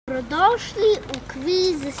Dobrodošli u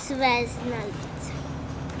Kviz Sveznalica.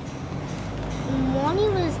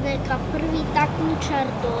 Molim vas neka prvi takmičar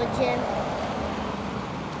dođe.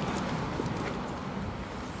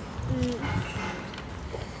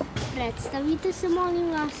 Predstavite se,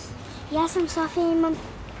 molim vas. Ja sam Sofija, imam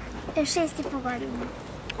 6,5 godina.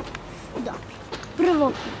 Dobro.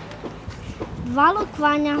 Prvo, dva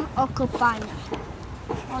lokvanja oko panja.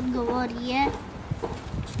 Odgovor je,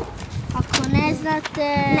 ako ne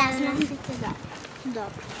znate... Ne znam. Da.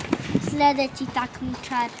 Dobro. Sljedeći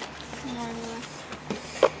takmičar, molim vas.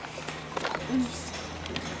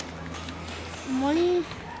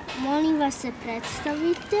 Molim vas se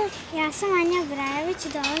predstavite. Ja sam Anja Brajović,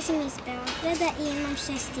 dolazim iz Beograda i imam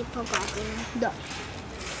 6,5 godina. Dobro.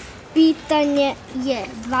 Pitanje je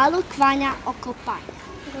dva lokvanja oko panja.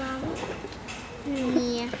 Glavu?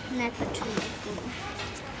 Nije, netačno odgovor.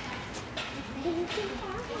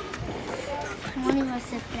 Molim vas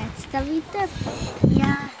se predstavite.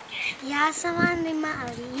 Ja sam Andrej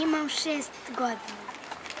Mali, imam 6 godina.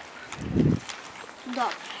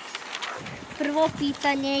 Dobro. Prvo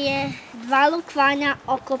pitanje je dva lokvanja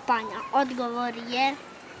oko panja. Odgovor je...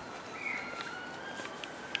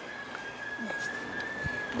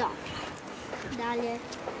 Dobro. Dalje.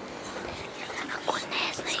 Ako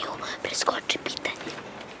ne znaju, preskoči pitanje.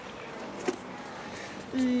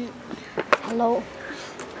 Hello.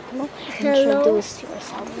 Introduce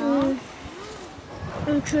yourself now.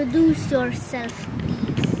 Introduce yourself,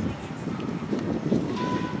 please.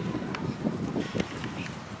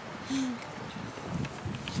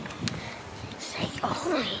 Say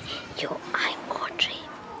only you, I'm Audrey.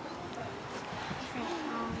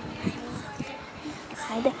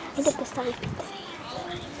 Hajde postavi pitanje.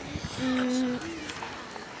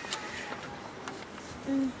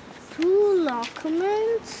 Two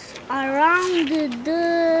lockments around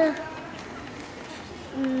the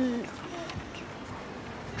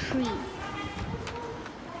tree.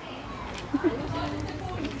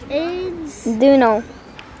 It's... Do you know?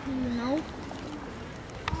 No.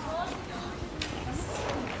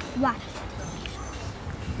 What?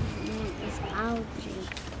 My name is Audrey.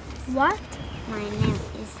 What? My name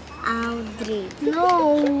is Audrey. No,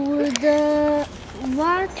 the...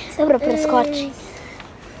 What? Dobro, preskoči.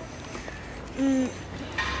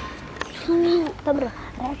 Dobro,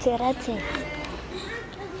 reci.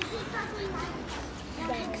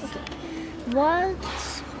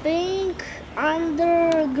 What's pink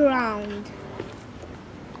underground?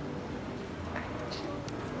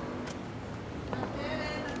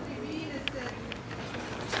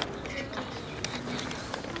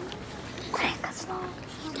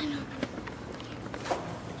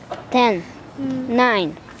 Ten,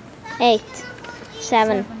 9, 8,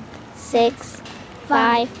 7, 6,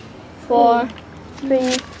 5, 4,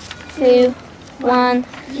 3, 2, 1,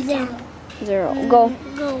 0. Go.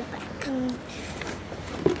 Go back.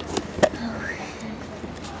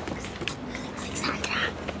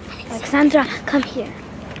 Aleksandra, come here.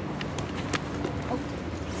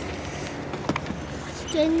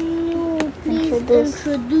 Can you please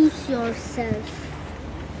introduce yourself?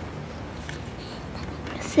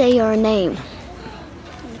 Say your name.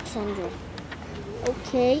 Alexandra.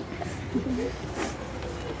 Okay.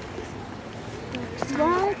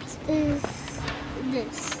 What is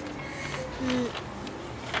this?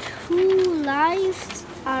 Two lights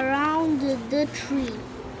around the tree.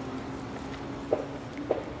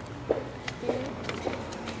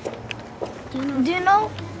 Do you know?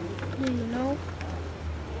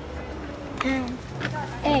 10,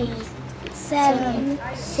 8, 7,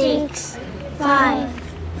 6, 5,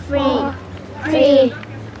 4, 3,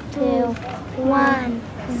 2, 1,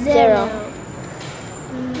 0.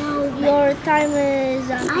 Your time is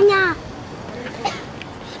up. Anja!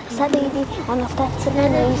 Sada idi ono šta je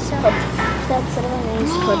crveno ispod.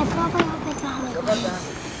 Ne, probaj opet malo.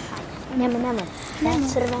 Nema. Šta je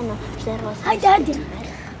crveno, šta je roza? Hajde.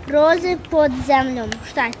 Roze pod zemljom.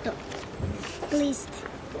 Šta je to? Liste.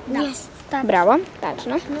 Da. Bravo,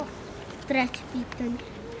 tačno. Treće pitanje.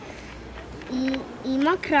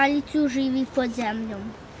 Ima kraljicu, živi pod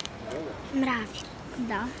zemljom. Mravi.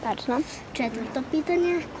 Da. Tačno. Četvrto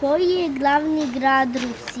pitanje. Koji je glavni grad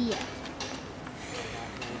Rusije?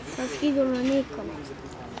 To sigurno niko ne zna.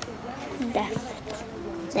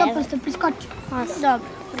 10. 100% preskoči. Dobro,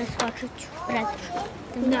 preskočit ću. Preteško.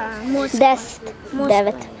 Da, 10.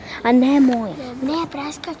 9. A nemoj. Ne,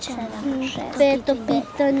 preskače. Peto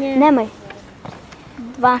pitanje. Nemoj.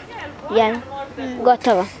 2, 1.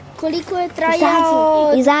 Gotovo. Koliko je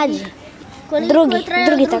trajao... Izađi. Koliko je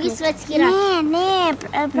trajao drugi svetski rat? Ne,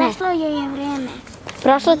 prošlo je vreme.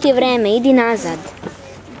 Prošlo ti je vreme, idi nazad.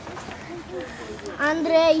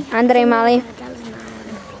 Andrej Mali.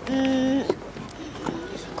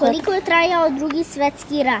 Koliko je trajao Drugi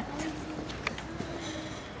svjetski rat?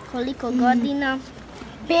 Koliko godina?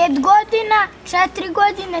 5 godina, 4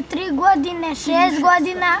 godine, 3 godine, 6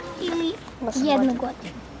 godina ili 1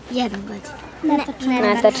 godinu? 1 godinu.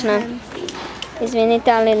 Netačno.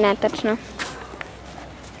 Izvinite, ali netačno.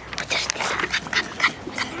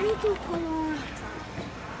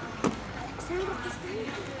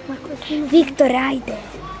 Viktor, ajde.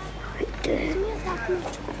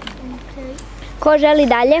 Ko želi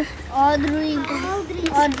dalje?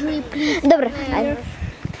 Audrey, please. Dobro, ajde.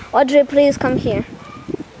 Audrey, please come here.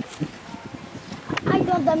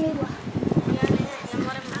 Ajde onda Mila.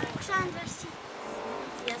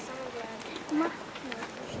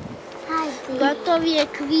 Gotov je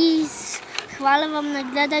kviz. Hvala vam na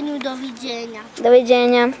gledanju. Doviđenja.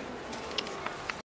 Doviđenja.